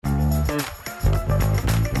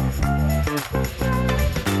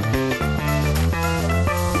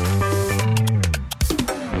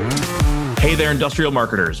Hey there, industrial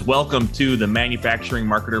marketers. Welcome to the Manufacturing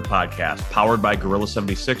Marketer Podcast, powered by Gorilla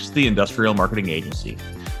 76, the industrial marketing agency.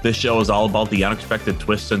 This show is all about the unexpected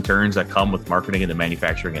twists and turns that come with marketing in the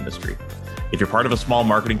manufacturing industry. If you're part of a small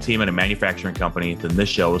marketing team at a manufacturing company, then this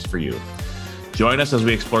show is for you. Join us as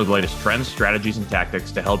we explore the latest trends, strategies, and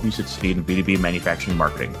tactics to help you succeed in B2B manufacturing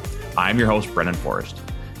marketing. I'm your host, Brennan Forrest.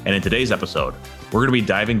 And in today's episode, we're going to be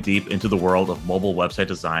diving deep into the world of mobile website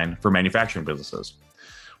design for manufacturing businesses.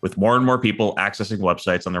 With more and more people accessing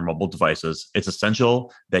websites on their mobile devices, it's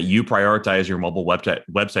essential that you prioritize your mobile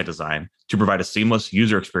website design to provide a seamless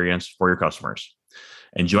user experience for your customers.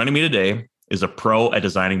 And joining me today is a pro at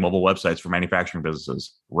designing mobile websites for manufacturing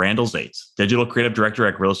businesses, Randall Zaitz, Digital Creative Director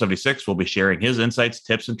at Gorilla 76, will be sharing his insights,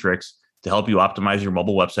 tips, and tricks to help you optimize your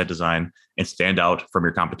mobile website design and stand out from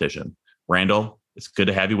your competition. Randall, it's good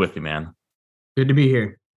to have you with me, man. Good to be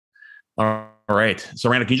here. All right. So,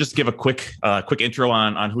 Randall, can you just give a quick intro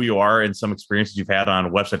on who you are and some experiences you've had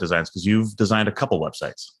on website designs? Because you've designed a couple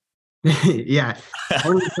websites. Yeah,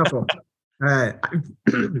 only a couple. I'm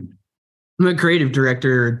a creative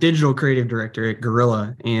director, digital creative director at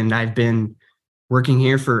Gorilla, and I've been working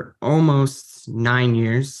here for almost 9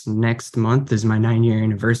 years. Next month is my 9-year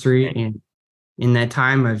anniversary. And in that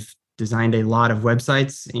time, I've designed a lot of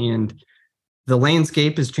websites, and the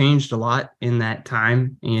landscape has changed a lot in that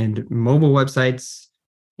time, and mobile websites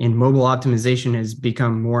and mobile optimization has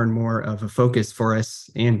become more and more of a focus for us.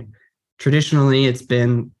 And traditionally, it's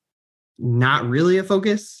been not really a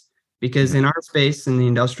focus because in our space, in the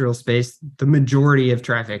industrial space, the majority of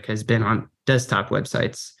traffic has been on desktop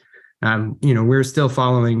websites. We're still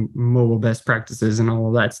following mobile best practices and all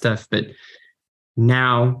of that stuff, but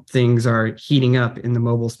now things are heating up in the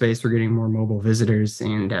mobile space. We're getting more mobile visitors,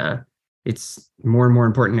 and it's more and more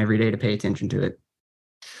important every day to pay attention to it.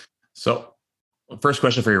 So, first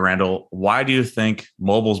question for you, Randall, why do you think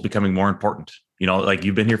mobile is becoming more important? Like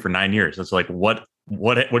you've been here for 9 years. It's like, what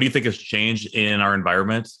do you think has changed in our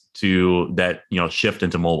environment to that, shift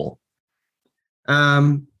into mobile?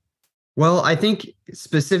 Well, I think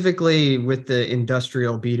specifically with the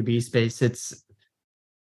industrial B2B space,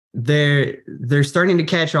 they're starting to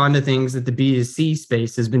catch on to things that the B2C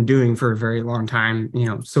space has been doing for a very long time,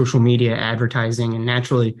 social media advertising. And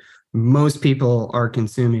naturally, most people are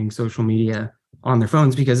consuming social media on their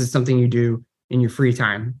phones because it's something you do in your free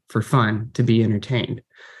time for fun, to be entertained.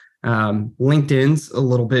 LinkedIn's a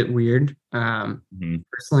little bit weird.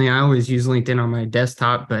 Personally, I always use LinkedIn on my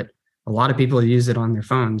desktop, but a lot of people use it on their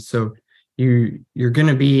phones. So you're going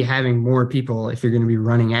to be having more people, if you're going to be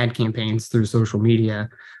running ad campaigns through social media,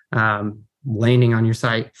 landing on your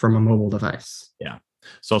site from a mobile device. Yeah.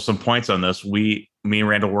 So some points on this. Me and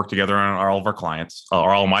Randall work together on all of our clients,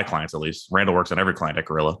 or all of my clients, at least. Randall works on every client at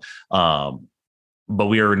Gorilla. But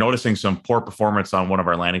we are noticing some poor performance on one of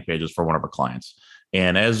our landing pages for one of our clients.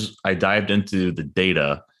 And as I dived into the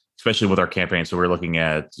data, especially with our campaign, so we're looking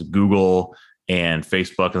at Google and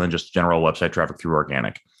Facebook, and then just general website traffic through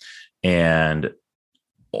organic. And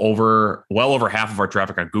well over half of our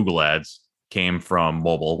traffic on Google ads came from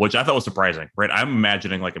mobile, which I thought was surprising, right? I'm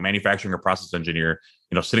imagining like a manufacturing or process engineer,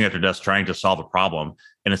 sitting at their desk trying to solve a problem.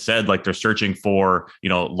 And instead, like they're searching for,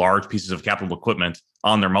 large pieces of capital equipment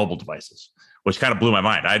on their mobile devices, which kind of blew my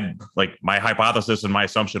mind. My hypothesis and my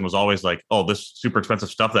assumption was always like, oh, this super expensive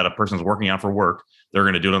stuff that a person's working on for work, they're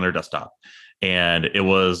going to do it on their desktop. And it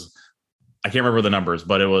was, I can't remember the numbers,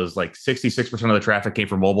 but it was like 66% of the traffic came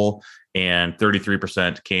from mobile and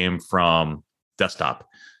 33% came from desktop.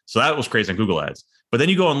 So that was crazy on Google ads. But then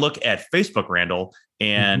you go and look at Facebook, Randall,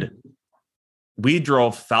 and we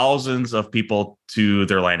drove thousands of people to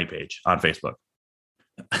their landing page on Facebook.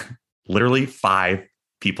 Literally 5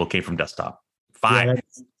 people came from desktop. 5.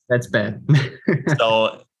 Yeah, that's bad.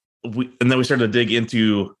 So then we started to dig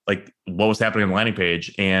into like what was happening on the landing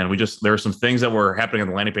page. And there were some things that were happening on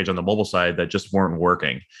the landing page on the mobile side that just weren't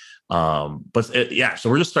working. So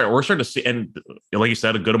we're starting to see, and like you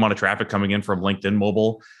said, a good amount of traffic coming in from LinkedIn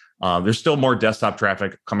mobile. There's still more desktop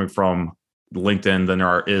traffic coming from LinkedIn than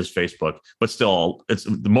there is Facebook, but still it's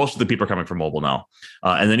most of the people are coming from mobile now.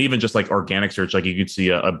 And then even just like organic search, like you could see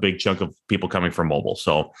a big chunk of people coming from mobile.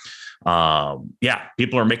 So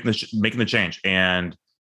people are making the change. And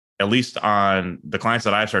at least on the clients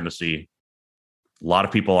that I've started to see, a lot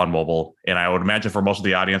of people on mobile. And I would imagine for most of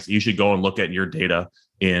the audience, you should go and look at your data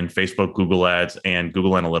in Facebook, Google Ads, and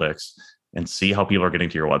Google Analytics and see how people are getting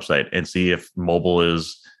to your website and see if mobile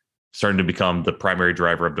is starting to become the primary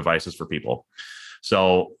driver of devices for people.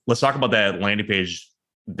 So let's talk about that landing page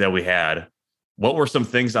that we had. What were some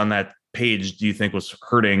things on that page do you think was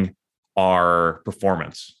hurting our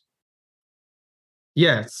performance?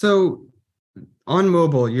 Yeah. So on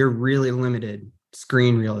mobile, you're really limited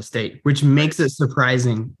screen real estate, which makes it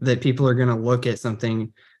surprising that people are going to look at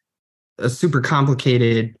something, a super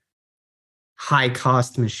complicated, high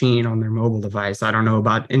cost machine on their mobile device. I don't know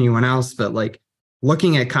about anyone else, but like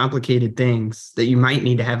looking at complicated things that you might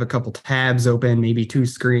need to have a couple tabs open, maybe two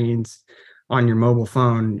screens on your mobile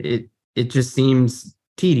phone, it just seems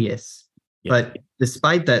tedious. Yeah. But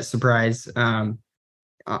despite that surprise, on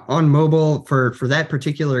mobile for that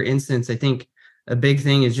particular instance, I think a big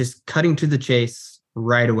thing is just cutting to the chase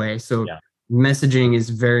right away. So messaging is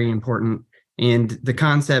very important. And the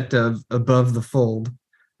concept of above the fold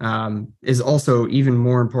is also even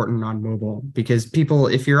more important on mobile, because people,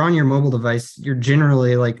 if you're on your mobile device, you're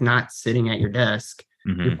generally like not sitting at your desk.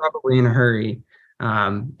 Mm-hmm. You're probably in a hurry.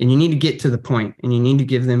 And you need to get to the point, and you need to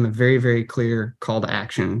give them a very, very clear call to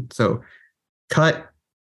action. So cut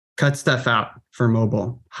stuff out for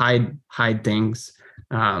mobile, hide things,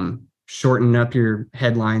 shorten up your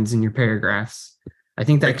headlines and your paragraphs. I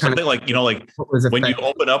think that kind of like, when you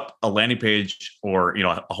open up a landing page or,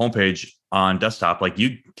 a homepage on desktop, like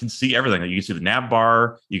you can see everything. You can see the nav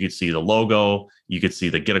bar, you can see the logo, you can see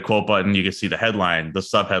the get a quote button, you can see the headline, the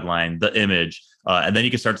sub headline, the image, and then you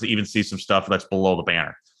can start to even see some stuff that's below the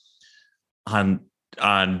banner.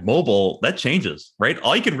 On mobile, that changes, right?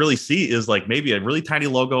 All you can really see is like maybe a really tiny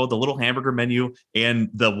logo, the little hamburger menu, and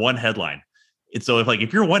the one headline. And so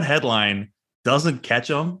if your one headline doesn't catch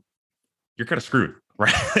them, you're kind of screwed,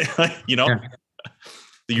 right?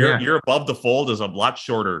 You're above the fold is a lot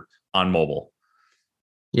shorter on mobile.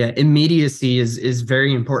 Yeah, immediacy is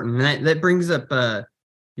very important. And that brings up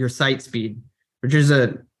your site speed, which is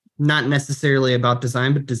not necessarily about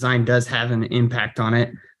design, but design does have an impact on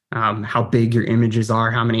it. How big your images are,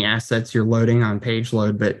 how many assets you're loading on page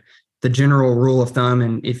load. But the general rule of thumb,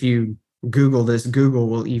 and if you Google this, Google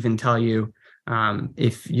will even tell you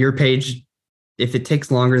if your page, if it takes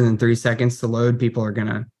longer than 3 seconds to load, people are going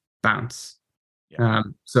to bounce. Yeah.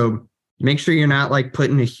 So make sure you're not like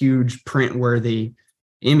putting a huge print worthy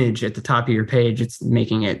image at the top of your page. It's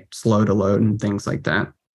making it slow to load and things like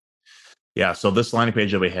that. Yeah. So this landing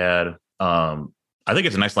page that we had, I think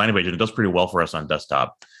it's a nice landing page and it does pretty well for us on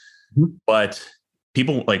desktop. Mm-hmm. But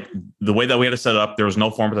people, like the way that we had to set it up, there was no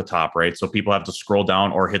form at the top, right? So people have to scroll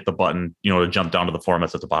down or hit the button, to jump down to the form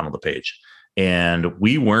that's at the bottom of the page. And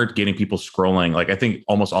we weren't getting people scrolling. Like I think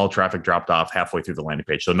almost all traffic dropped off halfway through the landing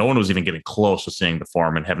page. So no one was even getting close to seeing the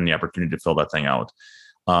form and having the opportunity to fill that thing out.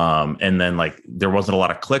 And then there wasn't a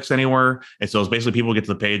lot of clicks anywhere. And so it's basically people get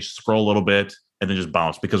to the page, scroll a little bit, and then just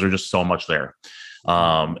bounce because there's just so much there.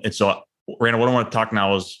 And so, Randall, what I want to talk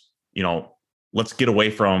now is, let's get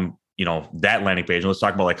away from, that landing page and let's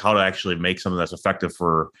talk about how to actually make something that's effective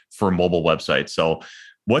for mobile websites. So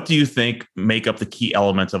what do you think make up the key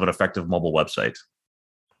elements of an effective mobile website?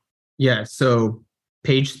 Yeah. So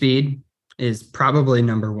page speed is probably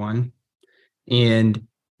number one. And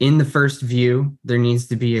in the first view, there needs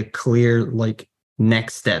to be a clear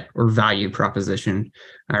next step or value proposition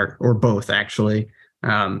or both actually.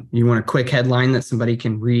 You want a quick headline that somebody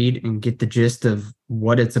can read and get the gist of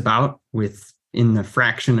what it's about within the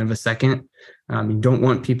fraction of a second. You don't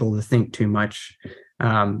want people to think too much.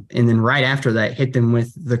 And then right after that, hit them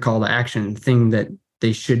with the call to action thing that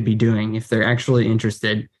they should be doing. If they're actually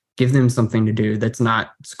interested, give them something to do that's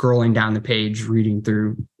not scrolling down the page, reading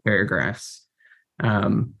through paragraphs.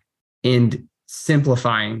 And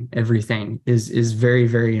simplifying everything is very,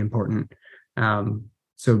 very important.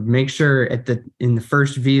 So make sure in the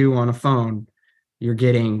first view on a phone, you're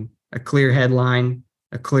getting a clear headline,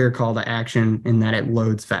 a clear call to action, and that it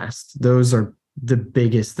loads fast. Those are the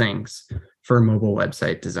biggest things for mobile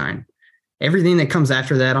website design. Everything that comes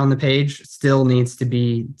after that on the page still needs to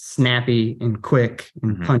be snappy and quick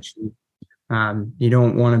and punchy. You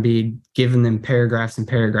don't want to be giving them paragraphs and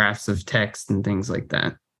paragraphs of text and things like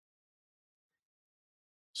that.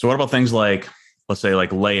 So what about things like, let's say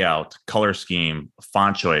layout, color scheme,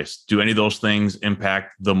 font choice? Do any of those things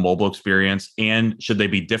impact the mobile experience? And should they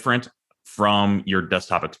be different from your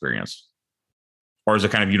desktop experience? Or is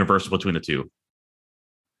it kind of universal between the two?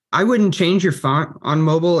 I wouldn't change your font on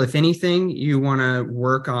mobile. If anything, you want to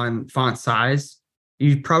work on font size.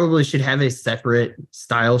 You probably should have a separate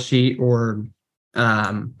style sheet or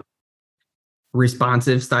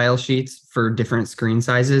responsive style sheets for different screen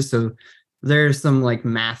sizes. So there's some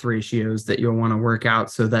math ratios that you'll want to work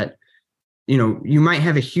out so that, you might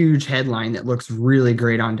have a huge headline that looks really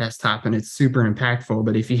great on desktop and it's super impactful.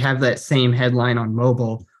 But if you have that same headline on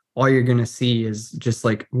mobile, all you're going to see is just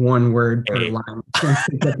one word per line.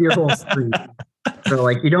 Your whole screen. So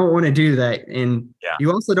you don't want to do that. And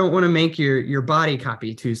you also don't want to make your body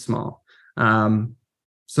copy too small.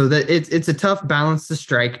 So that it's a tough balance to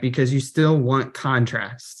strike because you still want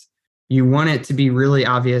contrast. You want it to be really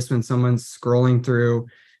obvious when someone's scrolling through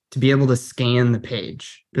to be able to scan the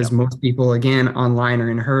page, because most people, again, online are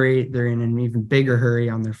in a hurry. They're in an even bigger hurry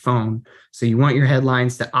on their phone. So you want your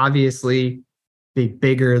headlines to obviously be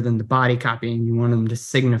bigger than the body copy, and you want them to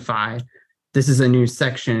signify this is a new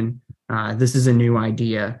section. This is a new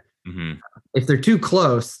idea. Mm-hmm. If they're too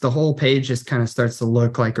close, the whole page just kind of starts to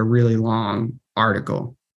look like a really long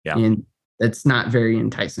article. Yeah. And it's not very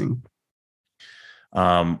enticing.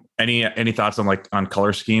 Any thoughts on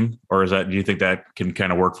color scheme, or do you think that can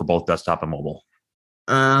kind of work for both desktop and mobile?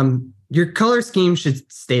 Your color scheme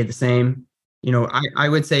should stay the same. I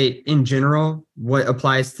would say in general, what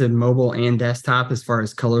applies to mobile and desktop as far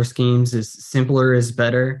as color schemes is simpler is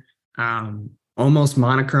better. Almost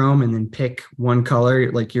monochrome, and then pick one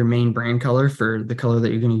color, like your main brand color for the color that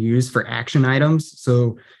you're going to use for action items.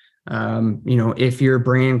 So, if your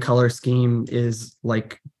brand color scheme is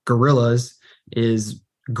like Gorilla's, is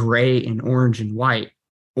gray and orange and white.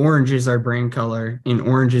 Orange is our brand color, and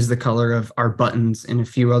orange is the color of our buttons and a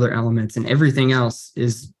few other elements, and everything else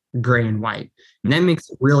is gray and white. And that makes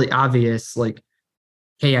it really obvious, like,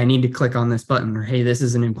 hey, I need to click on this button, or hey, this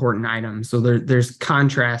is an important item. So there's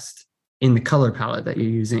contrast in the color palette that you're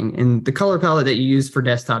using, and the color palette that you use for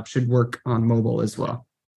desktop should work on mobile as well.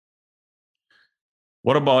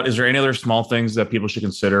 What about, is there any other small things that people should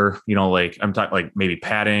consider? I'm talking like maybe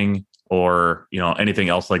padding, or, anything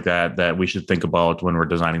else like that we should think about when we're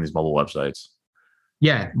designing these mobile websites?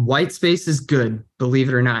 Yeah, white space is good, believe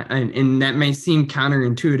it or not. And that may seem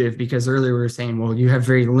counterintuitive because earlier we were saying, well, you have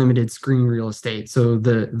very limited screen real estate. So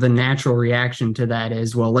the natural reaction to that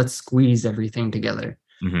is, well, let's squeeze everything together.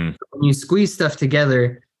 Mm-hmm. When you squeeze stuff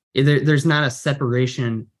together, there's not a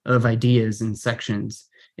separation of ideas and sections.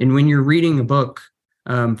 And when you're reading a book,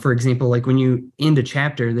 for example, like when you end a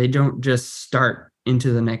chapter, they don't just start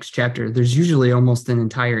into the next chapter. There's usually almost an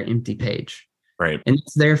entire empty page. Right. And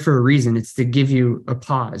it's there for a reason. It's to give you a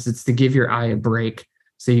pause. It's to give your eye a break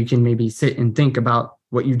so you can maybe sit and think about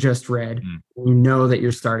what you just read. Mm. You know that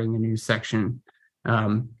you're starting a new section.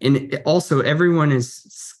 And also, everyone is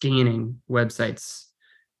scanning websites.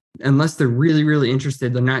 Unless they're really, really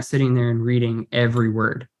interested, they're not sitting there and reading every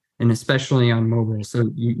word, and especially on mobile.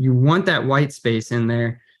 So you want that white space in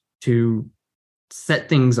there to set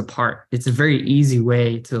things apart. It's a very easy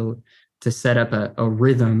way to set up a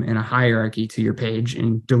rhythm and a hierarchy to your page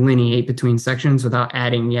and delineate between sections without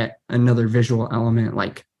adding yet another visual element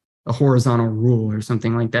like a horizontal rule or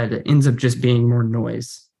something like that. It ends up just being more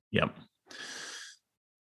noise. Yep.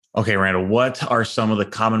 Okay, Randall, what are some of the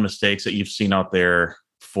common mistakes that you've seen out there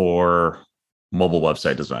for mobile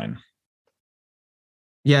website design?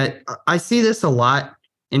 Yeah, I see this a lot,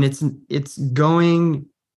 and it's going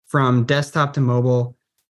from desktop to mobile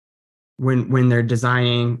when they're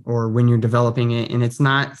designing or when you're developing it, and it's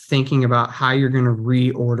not thinking about how you're going to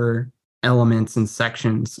reorder elements and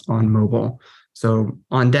sections on mobile. So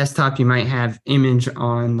on desktop, you might have image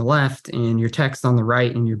on the left and your text on the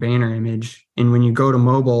right and your banner image. And when you go to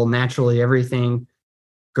mobile, naturally everything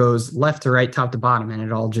goes left to right, top to bottom, and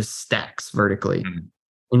it all just stacks vertically. Mm-hmm.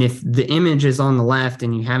 And if the image is on the left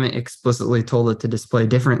and you haven't explicitly told it to display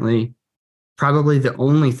differently, probably the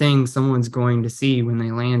only thing someone's going to see when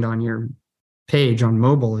they land on your page on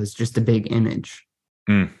mobile is just a big image,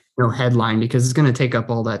 no headline, because it's going to take up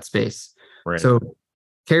all that space. Right. So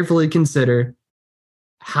carefully consider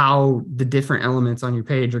how the different elements on your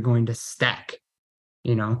page are going to stack,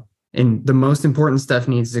 and the most important stuff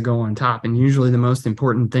needs to go on top. And usually the most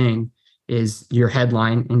important thing is your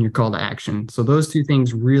headline and your call to action. So those two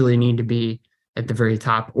things really need to be at the very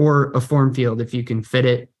top, or a form field if you can fit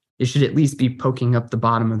it. It should at least be poking up the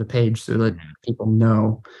bottom of the page so that people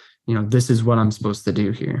know, this is what I'm supposed to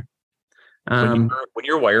do here. When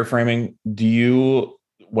you're wireframing, do you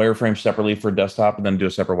wireframe separately for desktop and then do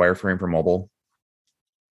a separate wireframe for mobile?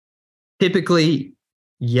 Typically,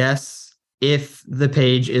 yes, if the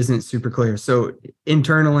page isn't super clear. So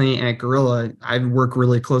internally at Gorilla, I work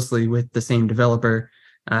really closely with the same developer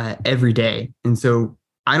every day. And so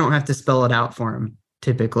I don't have to spell it out for him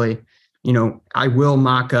typically. I will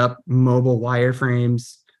mock up mobile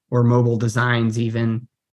wireframes or mobile designs even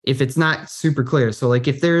if it's not super clear. So like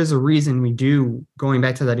if there is a reason we do, going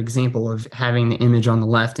back to that example of having the image on the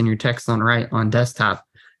left and your text on right on desktop,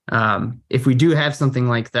 if we do have something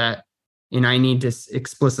like that and I need to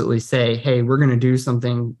explicitly say, hey, we're going to do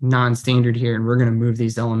something non-standard here and we're going to move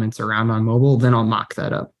these elements around on mobile, then I'll mock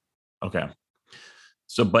that up. Okay.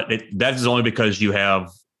 So, but that is only because you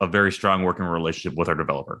have a very strong working relationship with our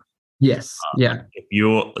developer. Yes. Yeah. If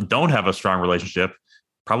you don't have a strong relationship,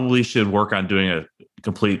 probably should work on doing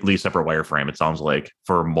completely separate wireframe, it sounds like,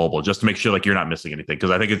 for mobile, just to make sure like you're not missing anything.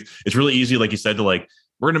 Because I think it's really easy, like you said, to like,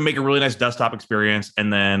 we're going to make a really nice desktop experience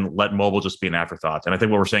and then let mobile just be an afterthought. And I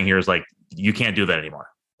think what we're saying here is like, you can't do that anymore.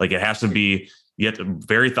 Like it has to be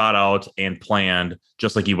very thought out and planned,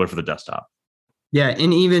 just like you would for the desktop. Yeah.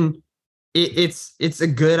 And even it's a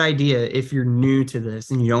good idea if you're new to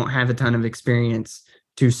this and you don't have a ton of experience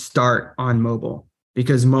to start on mobile,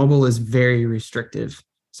 because mobile is very restrictive.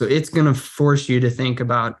 So it's going to force you to think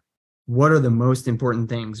about, what are the most important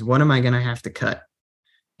things? What am I going to have to cut?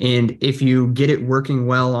 And if you get it working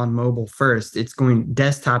well on mobile first,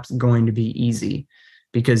 desktop's going to be easy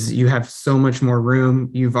because you have so much more room.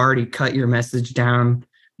 You've already cut your message down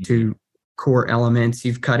to core elements.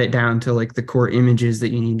 You've cut it down to like the core images that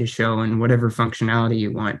you need to show and whatever functionality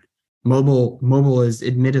you want. Mobile is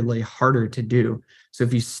admittedly harder to do. So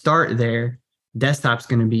if you start there, desktop's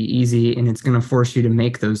going to be easy, and it's going to force you to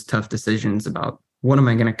make those tough decisions about, what am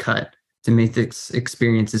I going to cut to make this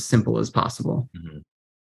experience as simple as possible. Mm-hmm.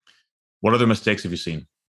 What other mistakes have you seen?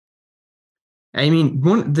 I mean,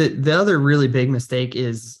 the other really big mistake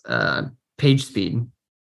is page speed.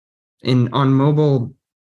 And on mobile,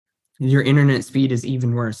 your internet speed is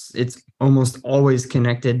even worse. It's almost always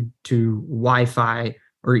connected to Wi-Fi,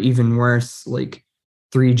 or even worse, like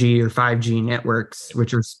 3G or 5G networks,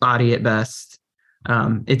 which are spotty at best.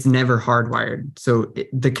 It's never hardwired. So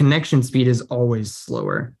the connection speed is always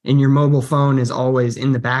slower. And your mobile phone is always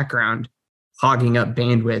in the background, hogging up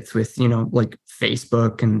bandwidth with, like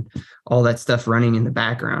Facebook and all that stuff running in the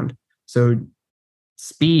background. So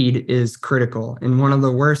speed is critical. And one of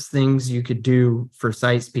the worst things you could do for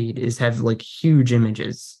site speed is have like huge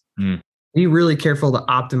images. Be really careful to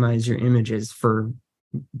optimize your images for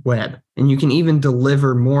web. And you can even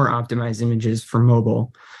deliver more optimized images for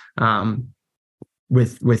mobile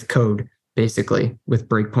with code, basically, with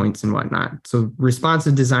breakpoints and whatnot. So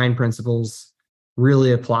responsive design principles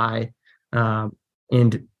really apply.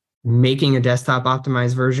 And making a desktop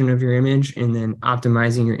optimized version of your image and then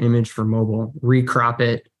optimizing your image for mobile, recrop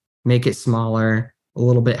it, make it smaller, a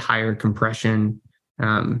little bit higher compression.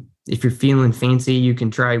 If you're feeling fancy, you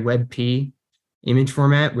can try WebP image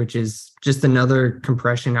format, which is just another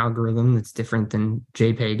compression algorithm that's different than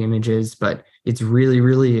JPEG images, but it's really,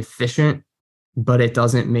 really efficient, but it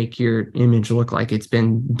doesn't make your image look like it's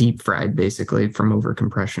been deep fried, basically, from over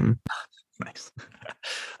compression. Nice.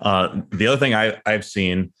 The other thing I've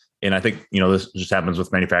seen, and I think, this just happens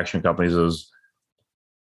with manufacturing companies, is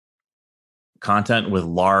content with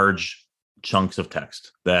large chunks of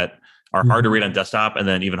text that are hard to read on desktop and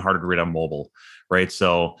then even harder to read on mobile, right?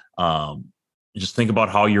 So just think about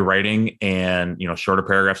how you're writing, and, shorter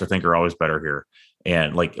paragraphs, I think, are always better here.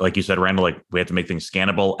 And like you said, Randall, like, we have to make things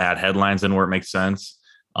scannable, add headlines in where it makes sense.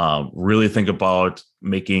 Really think about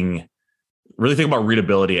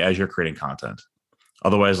readability as you're creating content.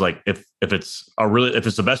 Otherwise, like if it's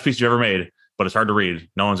the best piece you ever made, but it's hard to read,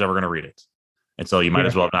 no one's ever going to read it. And so you might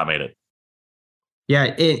as well have not made it.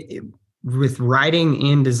 Yeah. With writing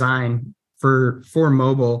and design for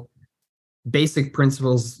mobile, basic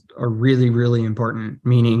principles are really, really important.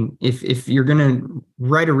 Meaning if you're going to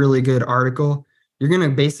write a really good article, you're going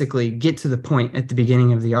to basically get to the point at the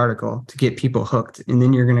beginning of the article to get people hooked. And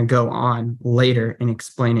then you're going to go on later and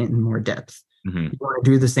explain it in more depth. Mm-hmm. You want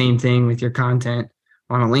to do the same thing with your content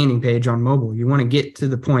on a landing page on mobile. You want to get to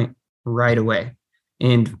the point right away.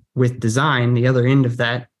 And with design, the other end of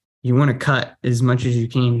that, you want to cut as much as you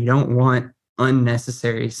can. You don't want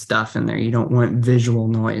unnecessary stuff in there. You don't want visual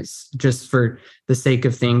noise just for the sake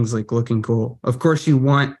of things like looking cool. Of course, you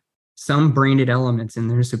want some branded elements in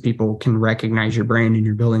there so people can recognize your brand and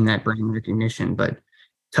you're building that brand recognition, but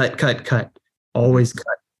cut, always cut.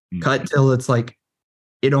 Mm-hmm. Cut till it's like,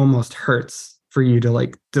 it almost hurts for you to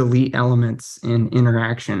like delete elements in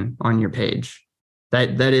interaction on your page.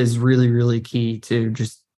 That is really, really key to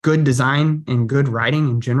just good design and good writing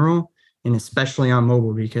in general, and especially on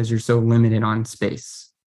mobile because you're so limited on space.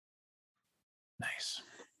 Nice.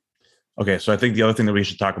 Okay, so I think the other thing that we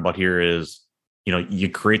should talk about here is, you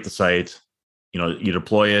create the site, you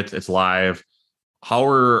deploy it, it's live. How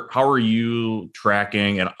are you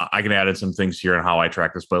tracking? And I can add in some things here on how I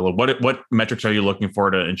track this, but what metrics are you looking for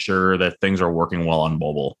to ensure that things are working well on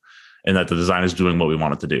mobile and that the design is doing what we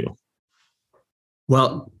want it to do?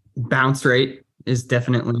 Well, bounce rate is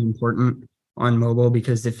definitely important on mobile,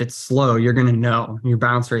 because if it's slow, you're going to know your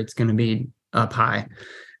bounce rate's going to be up high.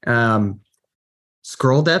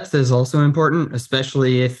 Scroll depth is also important,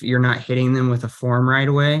 especially if you're not hitting them with a form right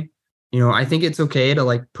away. I think it's okay to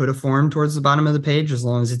like put a form towards the bottom of the page as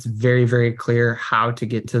long as it's very, very clear how to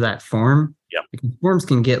get to that form. Yep. Because forms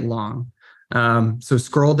can get long. So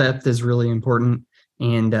scroll depth is really important.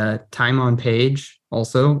 and time on page.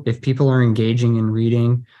 Also, if people are engaging and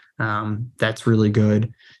reading, that's really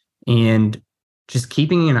good. And just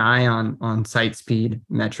keeping an eye on site speed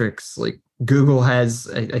metrics. Like Google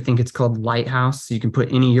has, I think it's called Lighthouse. So you can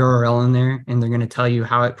put any URL in there and they're going to tell you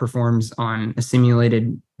how it performs on a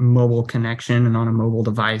simulated mobile connection and on a mobile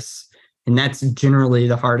device. And that's generally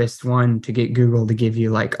the hardest one to get Google to give you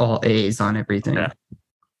like all A's on everything. Yeah.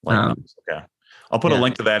 Okay. I'll put a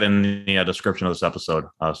link to that in the description of this episode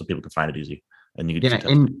so people can find it easy. And you can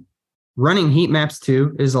and running heat maps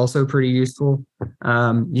too is also pretty useful.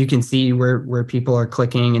 You can see where people are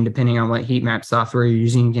clicking, and depending on what heat map software you're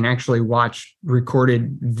using, you can actually watch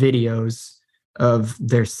recorded videos of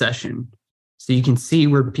their session. So you can see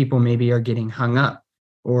where people maybe are getting hung up,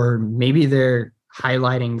 or maybe they're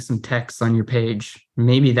highlighting some text on your page.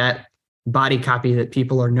 Maybe that body copy that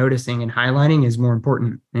people are noticing and highlighting is more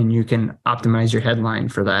important, and you can optimize your headline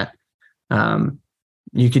for that.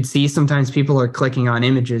 You could see sometimes people are clicking on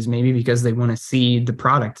images, maybe because they want to see the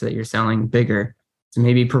product that you're selling bigger. So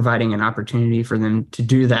maybe providing an opportunity for them to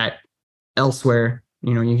do that elsewhere.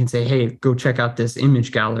 You know, you can say, hey, go check out this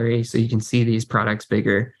image gallery so you can see these products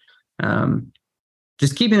bigger.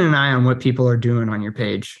 Just keeping an eye on what people are doing on your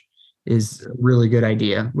page is a really good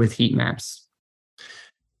idea with heat maps.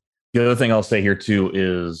 The other thing I'll say here too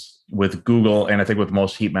is with Google, and I think with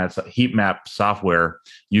most heat map software,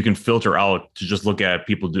 you can filter out to just look at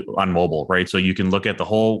people on mobile, right? So you can look at the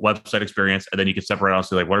whole website experience, and then you can separate out and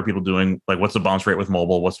say, like, what are people doing? Like, what's the bounce rate with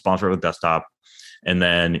mobile? What's the bounce rate with desktop? And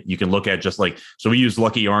then you can look at just like, so we use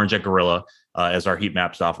Lucky Orange at Gorilla as our heat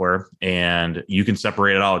map software, and you can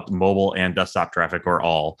separate it out mobile and desktop traffic or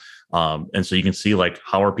all. And so you can see like,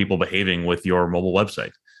 how are people behaving with your mobile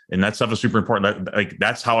website? And that stuff is super important.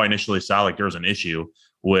 That's how I initially saw like there was an issue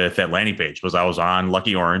with that landing page. Was I was on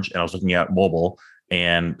Lucky Orange and I was looking at mobile,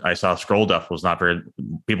 and I saw scroll depth was not very,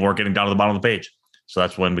 people weren't getting down to the bottom of the page. So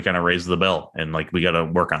that's when we kind of raised the bell and like, we got to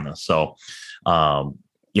work on this. So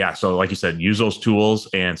so like you said, use those tools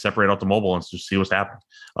and separate out the mobile and just see what's happening.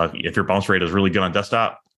 If your bounce rate is really good on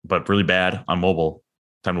desktop, but really bad on mobile,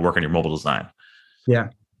 time to work on your mobile design. Yeah.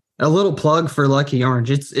 A little plug for Lucky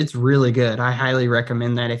Orange. It's really good. I highly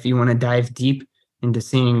recommend that if you want to dive deep into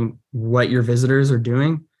seeing what your visitors are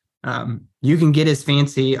doing. You can get as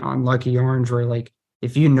fancy on Lucky Orange where, like,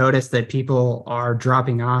 if you notice that people are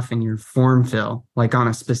dropping off in your form fill, like on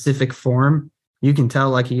a specific form, you can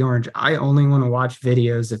tell Lucky Orange, I only want to watch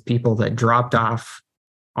videos of people that dropped off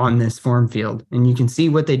on this form field. And you can see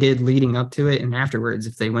what they did leading up to it and afterwards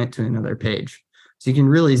if they went to another page. So you can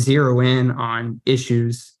really zero in on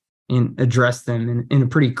issues and address them in a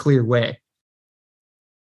pretty clear way.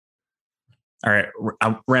 All right,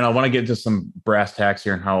 Randall, I want to get into some brass tacks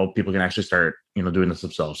here and how people can actually start, doing this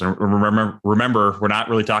themselves. And remember, we're not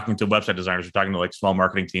really talking to website designers. We're talking to like small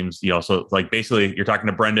marketing teams. So like basically, you're talking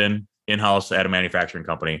to Brendan in-house at a manufacturing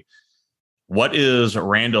company. What is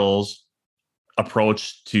Randall's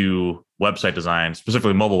approach to website design,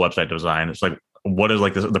 specifically mobile website design? It's like, what is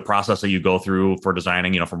like the process that you go through for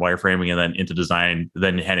designing, from wireframing and then into design,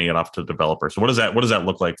 then handing it off to the developer? So what does that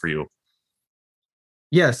look like for you?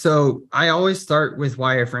 Yeah, so I always start with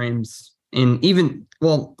wireframes, and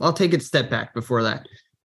I'll take it a step back before that.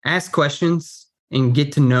 Ask questions and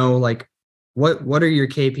get to know, like, what are your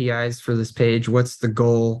KPIs for this page? What's the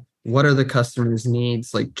goal? What are the customer's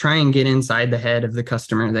needs? Like, try and get inside the head of the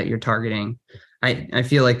customer that you're targeting. I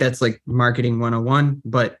feel like that's like marketing 101,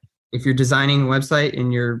 but if you're designing a website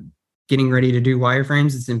and you're getting ready to do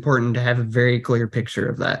wireframes, it's important to have a very clear picture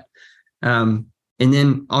of that. And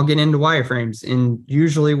then I'll get into wireframes. And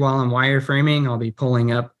usually while I'm wireframing, I'll be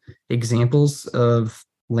pulling up examples of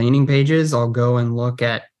landing pages. I'll go and look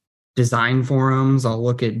at design forums. I'll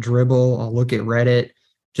look at Dribbble. I'll look at Reddit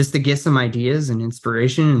just to get some ideas and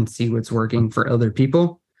inspiration and see what's working for other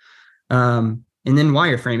people. And then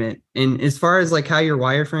wireframe it. And as far as like how you're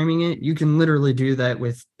wireframing it, you can literally do that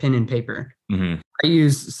with pen and paper. Mm-hmm. I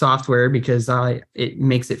use software because it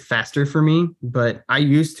makes it faster for me, but I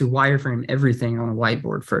used to wireframe everything on a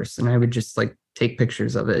whiteboard first, and I would just like take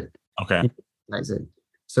pictures of it. Okay. It.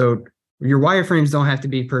 So your wireframes don't have to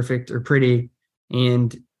be perfect or pretty.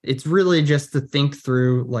 And it's really just to think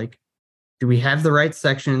through, like, do we have the right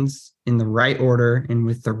sections in the right order and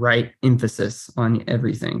with the right emphasis on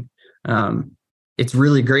everything? It's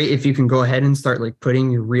really great if you can go ahead and start like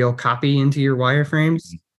putting your real copy into your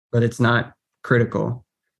wireframes, but it's not critical.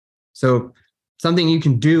 So something you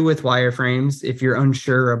can do with wireframes if you're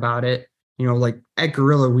unsure about it, like at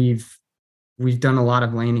Gorilla, we've done a lot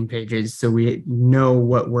of landing pages, so we know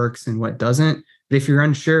what works and what doesn't. But if you're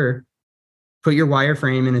unsure, put your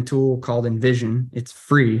wireframe in a tool called Envision. It's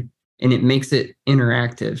free, and it makes it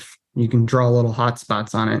interactive. You can draw little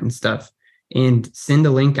hotspots on it and stuff, and send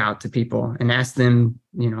a link out to people and ask them,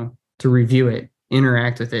 to review it,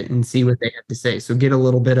 interact with it, and see what they have to say. So get a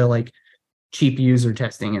little bit of like cheap user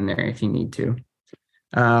testing in there if you need to.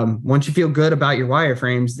 Once you feel good about your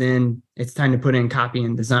wireframes, then it's time to put in copy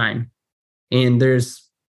and design. And there's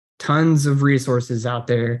tons of resources out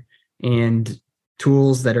there and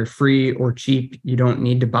tools that are free or cheap. You don't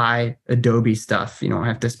need to buy Adobe stuff. You don't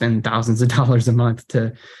have to spend thousands of dollars a month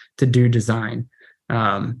to do design.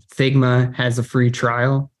 Figma has a free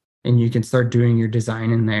trial, and you can start doing your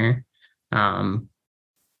design in there.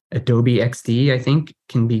 Adobe XD, I think,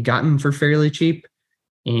 can be gotten for fairly cheap,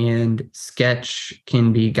 and Sketch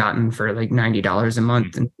can be gotten for like $90 a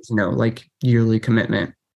month, and like yearly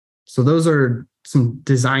commitment. So those are some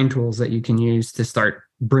design tools that you can use to start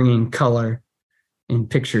bringing color and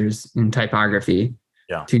pictures and typography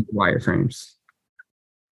to your wireframes.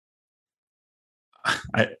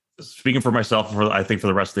 Speaking for myself, I think for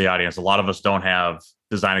the rest of the audience, a lot of us don't have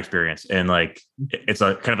design experience, and like it's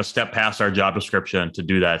a kind of a step past our job description to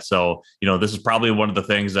do that. So, this is probably one of the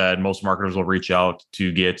things that most marketers will reach out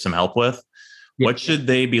to get some help with. Yeah. What should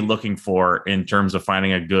they be looking for in terms of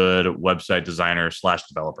finding a good website designer /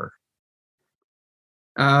 developer?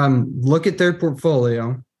 Look at their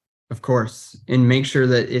portfolio, of course, and make sure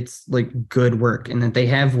that it's like good work and that they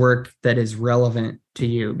have work that is relevant to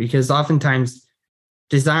you, because oftentimes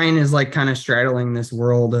design is like kind of straddling this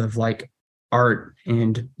world of like art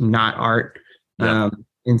and not art. Yeah.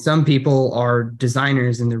 And some people are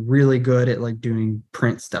designers and they're really good at like doing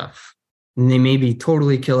print stuff, and they may be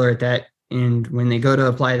totally killer at that. And when they go to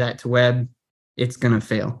apply that to web, it's going to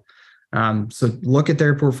fail. So look at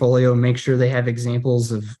their portfolio, make sure they have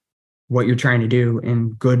examples of what you're trying to do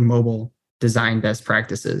and good mobile design best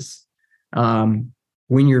practices. When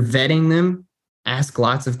you're vetting them, ask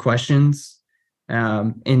lots of questions.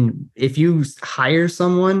 And if you hire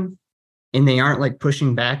someone and they aren't like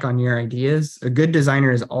pushing back on your ideas, a good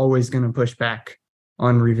designer is always going to push back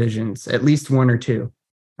on revisions, at least one or two,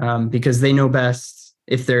 because they know best.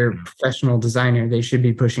 If they're a professional designer, they should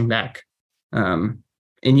be pushing back.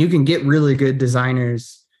 And you can get really good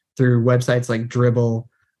designers through websites like Dribbble,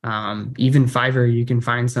 even Fiverr. You can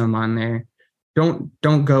find some on there. Don't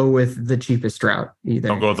go with the cheapest route either.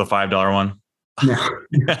 Don't go with the $5 one. No.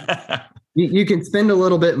 You can spend a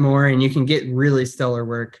little bit more and you can get really stellar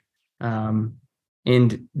work. And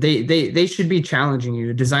they should be challenging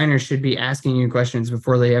you. Designers should be asking you questions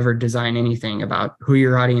before they ever design anything about who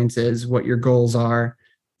your audience is, what your goals are,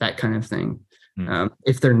 that kind of thing.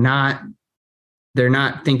 If they're not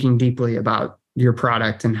thinking deeply about your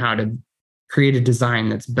product and how to create a design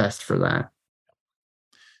that's best for that.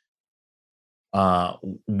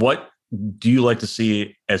 What do you like to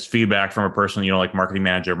see as feedback from a person, like marketing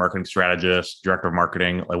manager, marketing strategist, director of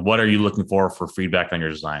marketing? Like, what are you looking for feedback on your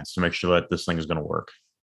designs to make sure that this thing is going to work?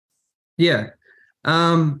 Yeah.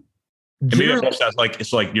 Maybe it's like,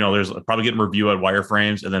 there's probably getting review at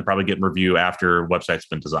wireframes and then probably getting review after website's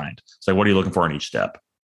been designed. So what are you looking for in each step?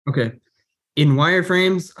 Okay. In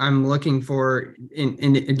wireframes, I'm looking for,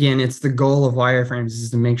 and again, it's the goal of wireframes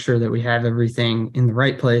is to make sure that we have everything in the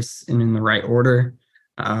right place and in the right order.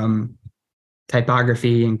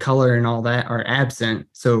 Typography and color and all that are absent.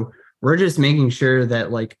 So we're just making sure that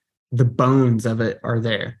like the bones of it are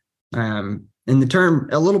there. And the term,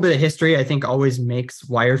 a little bit of history, I think always makes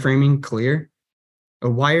wireframing clear. A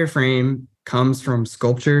wireframe comes from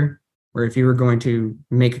sculpture, where if you were going to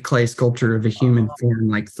make a clay sculpture of a human form,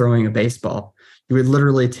 like throwing a baseball, you would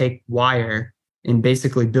literally take wire and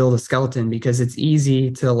basically build a skeleton, because it's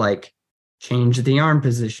easy to like change the arm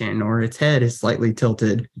position or its head is slightly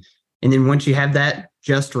tilted. And then once you have that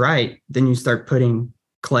just right, then you start putting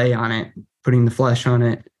clay on it, putting the flesh on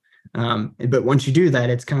it. But once you do that,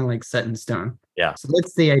 it's kind of like set in stone. Yeah. So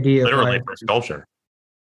that's the idea. Literally for sculpture.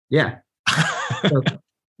 Yeah. So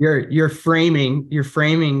you're framing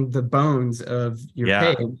the bones of your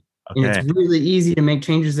page. Okay. And it's really easy to make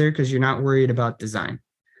changes there because you're not worried about design.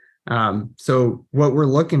 So what we're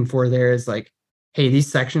looking for there is like, hey,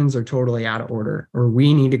 these sections are totally out of order, or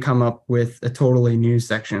we need to come up with a totally new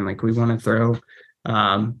section. Like we want to throw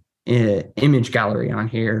an image gallery on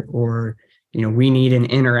here, or, we need an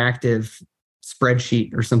interactive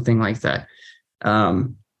spreadsheet or something like that.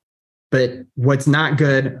 But what's not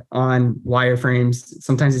good on wireframes,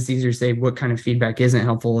 sometimes it's easier to say what kind of feedback isn't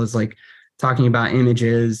helpful, is like talking about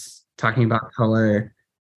images, talking about color,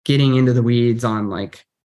 getting into the weeds on like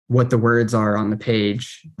what the words are on the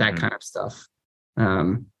page, that kind of stuff.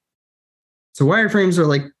 So wireframes are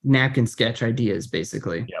like napkin sketch ideas,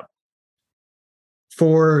 basically. Yep.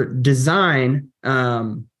 For design,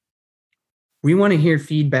 we want to hear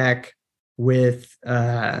feedback with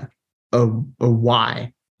a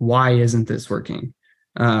why. Why isn't this working?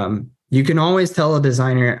 You can always tell a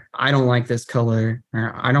designer, I don't like this color,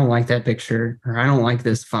 or I don't like that picture, or I don't like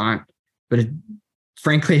this font. But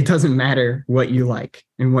frankly, it doesn't matter what you like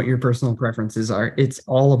and what your personal preferences are. It's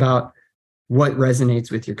all about what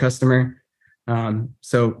resonates with your customer.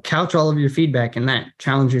 So couch all of your feedback in that.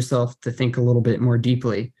 Challenge yourself to think a little bit more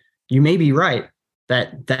deeply. You may be right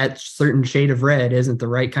that certain shade of red isn't the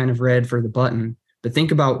right kind of red for the button, but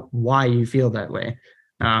think about why you feel that way.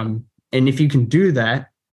 And if you can do that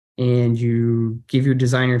and you give your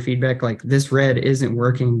designer feedback, like this red isn't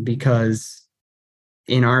working because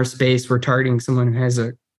in our space, we're targeting someone who has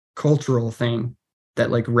a cultural thing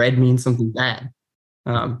that like red means something bad.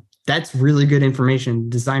 That's really good information.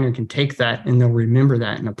 Designer can take that and they'll remember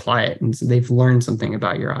that and apply it. And so they've learned something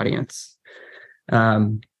about your audience.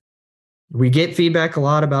 We get feedback a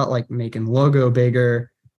lot about like making logo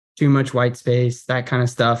bigger, too much white space, that kind of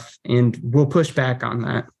stuff. And we'll push back on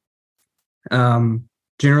that.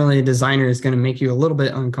 Generally, a designer is going to make you a little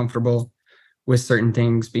bit uncomfortable with certain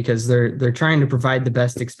things because they're trying to provide the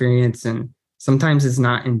best experience. And sometimes it's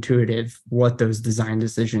not intuitive what those design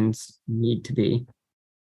decisions need to be.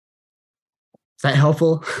 Is that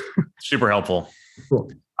helpful? Super helpful. Cool.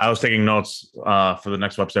 I was taking notes for the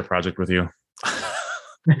next website project with you.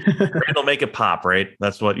 Randall, make it pop, right?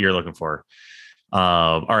 That's what you're looking for.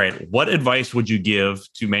 All right. What advice would you give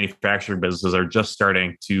to manufacturing businesses that are just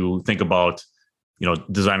starting to think about,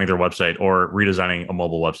 designing their website or redesigning a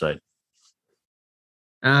mobile website?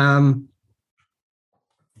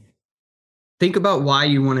 Think about why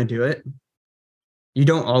you want to do it. You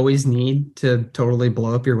don't always need to totally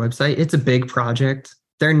blow up your website. It's a big project.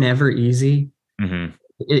 They're never easy. Mm-hmm.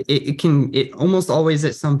 It almost always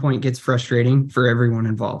at some point gets frustrating for everyone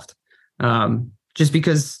involved. Just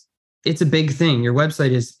because it's a big thing. Your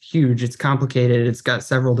website is huge. It's complicated. It's got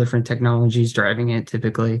several different technologies driving it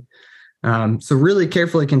typically. So really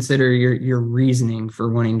carefully consider your reasoning for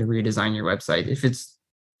wanting to redesign your website. If it's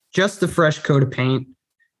just a fresh coat of paint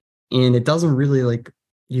and it doesn't really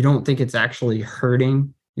you don't think it's actually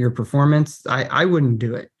hurting your performance, I wouldn't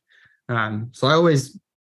do it. So I always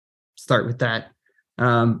start with that.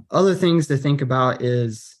 Other things to think about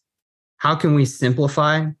is how can we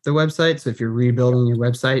simplify the website? So if you're rebuilding your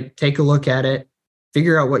website, take a look at it,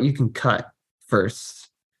 figure out what you can cut first.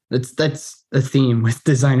 That's a theme with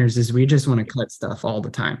designers is we just want to cut stuff all the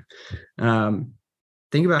time.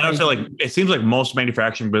 Think about it seems like most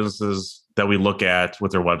manufacturing businesses that we look at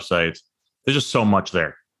with their websites, there's just so much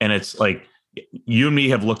there. And it's like you and me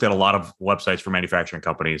have looked at a lot of websites for manufacturing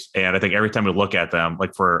companies. And I think every time we look at them,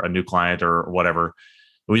 like for a new client or whatever,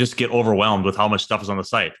 we just get overwhelmed with how much stuff is on the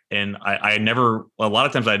site. And a lot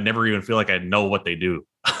of times I never even feel like I know what they do,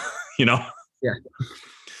 Yeah.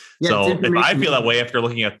 So if I feel that way after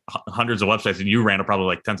looking at hundreds of websites, and you ran probably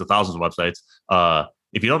like tens of thousands of websites,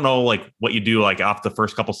 if you don't know like what you do like off the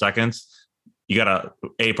first couple seconds, you got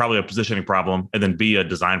probably a positioning problem, and then B, a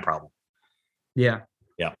design problem. Yeah.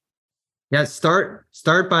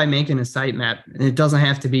 Start by making a sitemap. It doesn't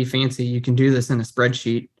have to be fancy. You can do this in a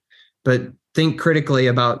spreadsheet, but think critically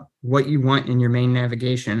about what you want in your main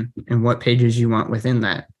navigation and what pages you want within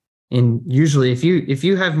that. And usually if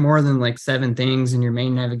you have more than like 7 things in your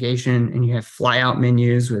main navigation and you have fly out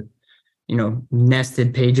menus with,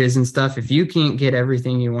 nested pages and stuff, if you can't get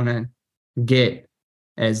everything you want to get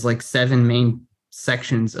as like 7 main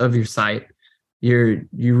sections of your site, you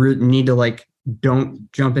need to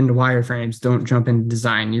don't jump into wireframes, don't jump into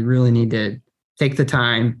design. You really need to take the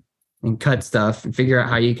time and cut stuff and figure out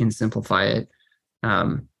how you can simplify it.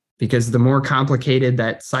 Because the more complicated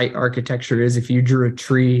that site architecture is, if you drew a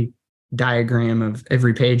tree diagram of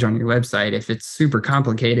every page on your website, if it's super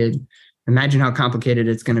complicated, imagine how complicated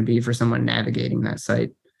it's going to be for someone navigating that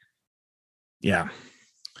site. Yeah.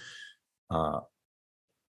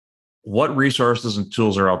 What resources and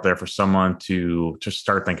tools are out there for someone to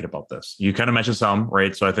start thinking about this? You kind of mentioned some,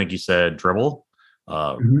 right? So I think you said Dribble.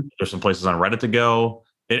 There's some places on Reddit to go.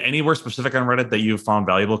 Anywhere specific on Reddit that you've found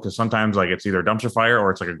valuable? Because sometimes it's either a dumpster fire or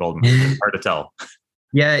it's like a golden mine. It's hard to tell.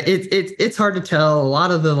 Yeah, it's hard to tell. A lot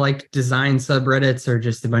of the design subreddits are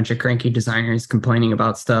just a bunch of cranky designers complaining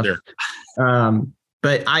about stuff. Sure.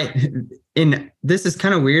 But this is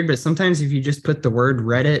kind of weird, but sometimes if you just put the word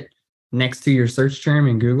Reddit next to your search term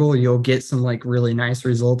in Google, you'll get some really nice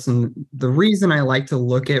results. And the reason I like to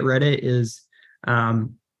look at Reddit is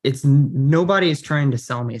nobody is trying to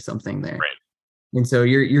sell me something there. Right. And so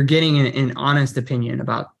you're getting an honest opinion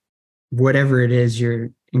about whatever it is you're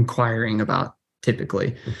inquiring about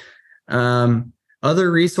typically.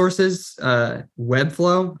 Other resources,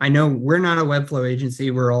 Webflow. I know we're not a Webflow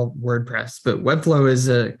agency, we're all WordPress, but Webflow is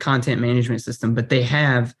a content management system, but they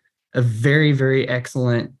have a very, very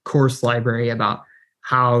excellent course library about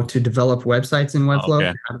how to develop websites in Webflow,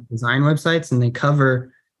 Okay. how to design websites, and they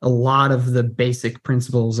cover a lot of the basic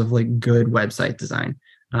principles of like good website design.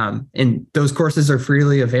 And those courses are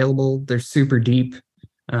freely available. They're super deep.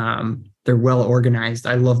 They're well organized.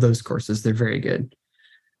 I love those courses. They're very good.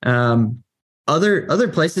 Other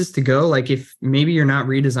places to go, like if maybe you're not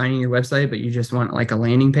redesigning your website, but you just want like a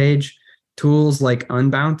landing page, tools like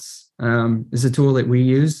Unbounce is a tool that we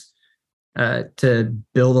use to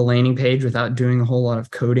build a landing page without doing a whole lot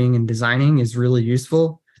of coding and designing is really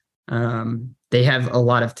useful. They have a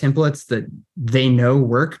lot of templates that they know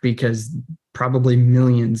work because probably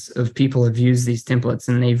millions of people have used these templates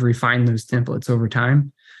and they've refined those templates over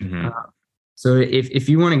time. Mm-hmm. So if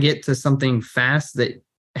you want to get to something fast that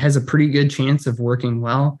has a pretty good chance of working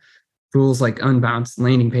well, tools like Unbounce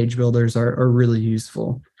landing page builders are really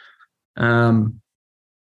useful. And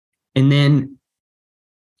then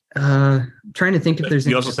trying to think if there's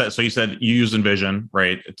you also said, so you said you use InVision,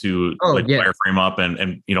 right, to wireframe up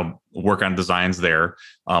and work on designs there.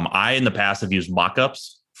 I in the past have used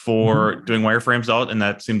mockups for doing wireframes out, and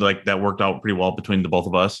that seemed like that worked out pretty well between the both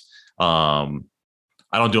of us.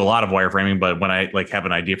 I don't do a lot of wireframing, but when I like have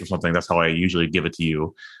an idea for something, that's how I usually give it to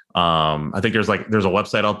you. I think there's a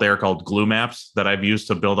website out there called Glue Maps that I've used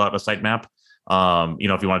to build out a sitemap.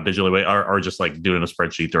 If you want to digitally or just like do it in a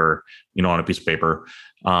spreadsheet or, on a piece of paper.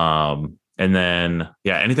 And then,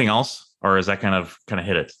 anything else, or is that kind of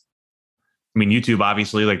hit it? I mean, YouTube,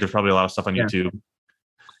 obviously, like there's probably a lot of stuff on YouTube.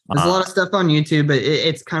 There's a lot of stuff on YouTube, but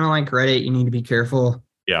it's kind of like Reddit. You need to be careful.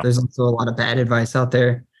 Yeah. There's also a lot of bad advice out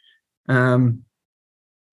there. InVision's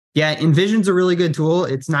a really good tool.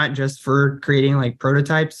 It's not just for creating like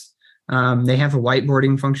prototypes. They have a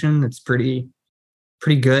whiteboarding function that's pretty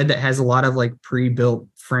good, that has a lot of like pre-built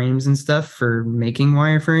frames and stuff for making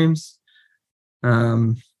wireframes.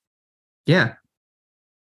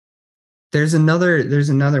 There's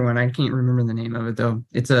another one. I can't remember the name of it though.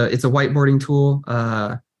 It's a whiteboarding tool.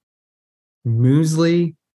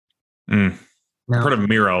 Muesli. No, I've heard of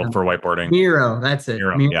Miro for whiteboarding. Miro, that's it.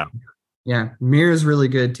 Miro, yeah. Yeah, Miro's really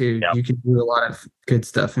good too. Yeah. You can do a lot of good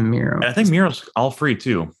stuff in Miro. And I think Miro's all free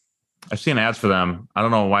too. I've seen ads for them. I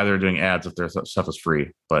don't know why they're doing ads if their stuff is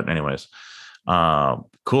free, but anyways,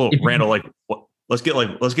 cool. Randall, let's give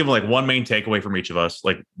one main takeaway from each of us.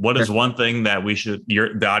 Like, what is one thing that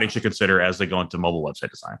the audience should consider as they go into mobile website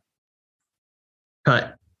design?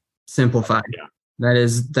 Cut, simplify. Yeah. That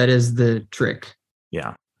is the trick.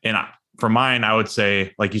 Yeah, and for mine, I would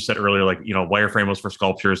say, like you said earlier, wireframe was for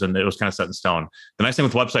sculptures and it was kind of set in stone. The nice thing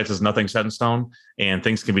with websites is nothing's set in stone and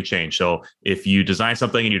things can be changed. So if you design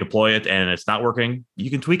something and you deploy it and it's not working,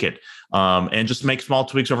 you can tweak it and just make small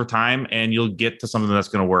tweaks over time and you'll get to something that's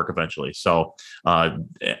going to work eventually. So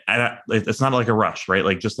it's not like a rush, right?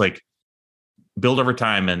 Like just like build over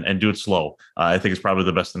time and do it slow. I think it's probably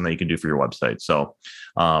the best thing that you can do for your website. So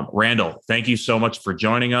Randall, thank you so much for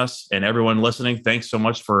joining us, and everyone listening, thanks so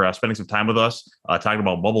much for spending some time with us talking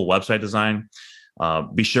about mobile website design.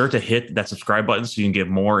 Be sure to hit that subscribe button so you can get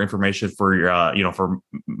more information for your, for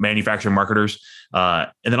manufacturing marketers. And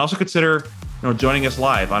then also consider, joining us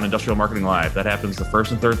live on Industrial Marketing Live. That happens the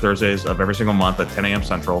first and third Thursdays of every single month at 10 a.m.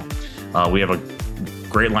 Central. We have a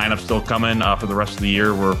great lineup still coming for the rest of the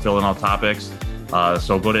year. We're filling out topics.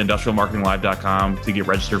 So go to industrialmarketinglive.com to get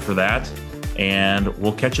registered for that. And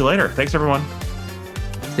we'll catch you later. Thanks, everyone.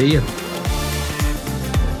 See you.